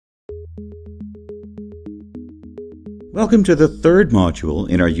Welcome to the third module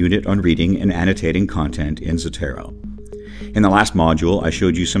in our unit on reading and annotating content in Zotero. In the last module, I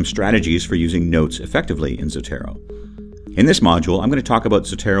showed you some strategies for using notes effectively in Zotero. In this module, I'm going to talk about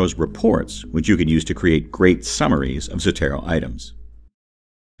Zotero's reports, which you can use to create great summaries of Zotero items.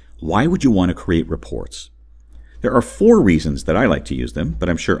 Why would you want to create reports? There are 4 reasons that I like to use them, but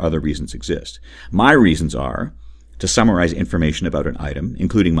I'm sure other reasons exist. My reasons are to summarize information about an item,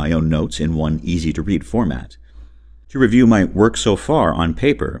 including my own notes in one easy-to-read format, to review my work so far on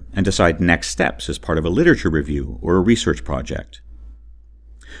paper and decide next steps as part of a literature review or a research project,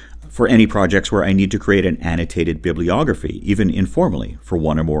 for any projects where I need to create an annotated bibliography, even informally, for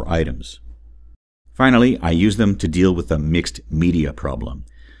one or more items. Finally, I use them to deal with the mixed media problem.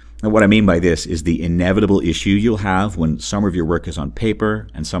 And what I mean by this is the inevitable issue you'll have when some of your work is on paper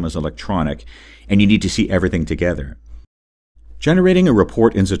and some is electronic, and you need to see everything together. Generating a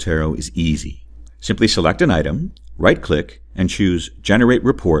report in Zotero is easy. Simply select an item, right-click, and choose Generate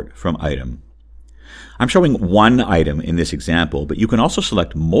Report from Item. I'm showing one item in this example, but you can also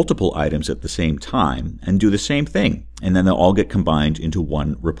select multiple items at the same time and do the same thing, and then they'll all get combined into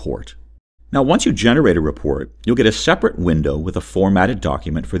one report. Now, once you generate a report, you'll get a separate window with a formatted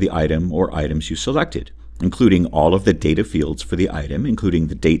document for the item or items you selected, including all of the data fields for the item, including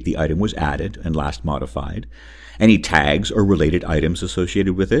the date the item was added and last modified, any tags or related items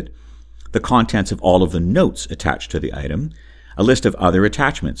associated with it, the contents of all of the notes attached to the item, a list of other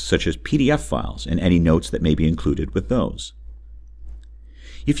attachments such as PDF files and any notes that may be included with those.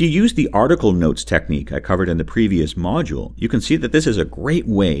 If you use the article notes technique I covered in the previous module, you can see that this is a great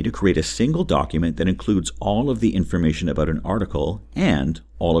way to create a single document that includes all of the information about an article and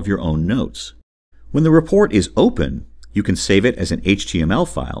all of your own notes. When the report is open, you can save it as an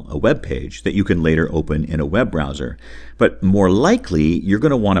HTML file, a web page, that you can later open in a web browser. But more likely, you're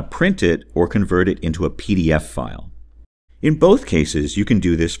going to want to print it or convert it into a PDF file. In both cases, you can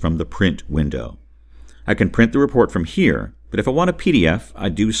do this from the print window. I can print the report from here, but if I want a PDF, I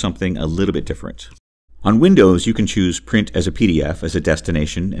do something a little bit different. On Windows, you can choose Print as a PDF as a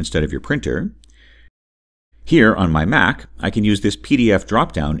destination instead of your printer. Here on my Mac, I can use this PDF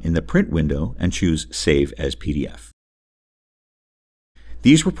dropdown in the print window and choose Save as PDF.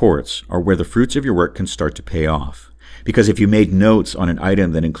 These reports are where the fruits of your work can start to pay off, because if you made notes on an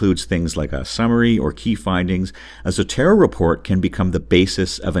item that includes things like a summary or key findings, a Zotero report can become the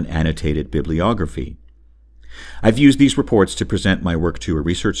basis of an annotated bibliography. I've used these reports to present my work to a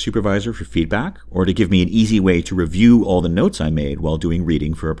research supervisor for feedback, or to give me an easy way to review all the notes I made while doing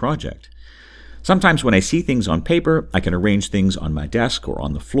reading for a project. Sometimes when I see things on paper, I can arrange things on my desk or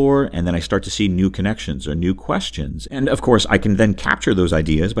on the floor, and then I start to see new connections or new questions. And of course, I can then capture those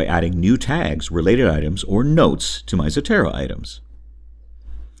ideas by adding new tags, related items, or notes to my Zotero items.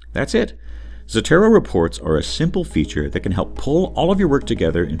 That's it. Zotero reports are a simple feature that can help pull all of your work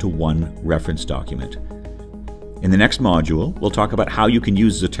together into one reference document. In the next module, we'll talk about how you can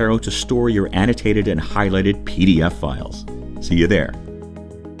use Zotero to store your annotated and highlighted PDF files. See you there.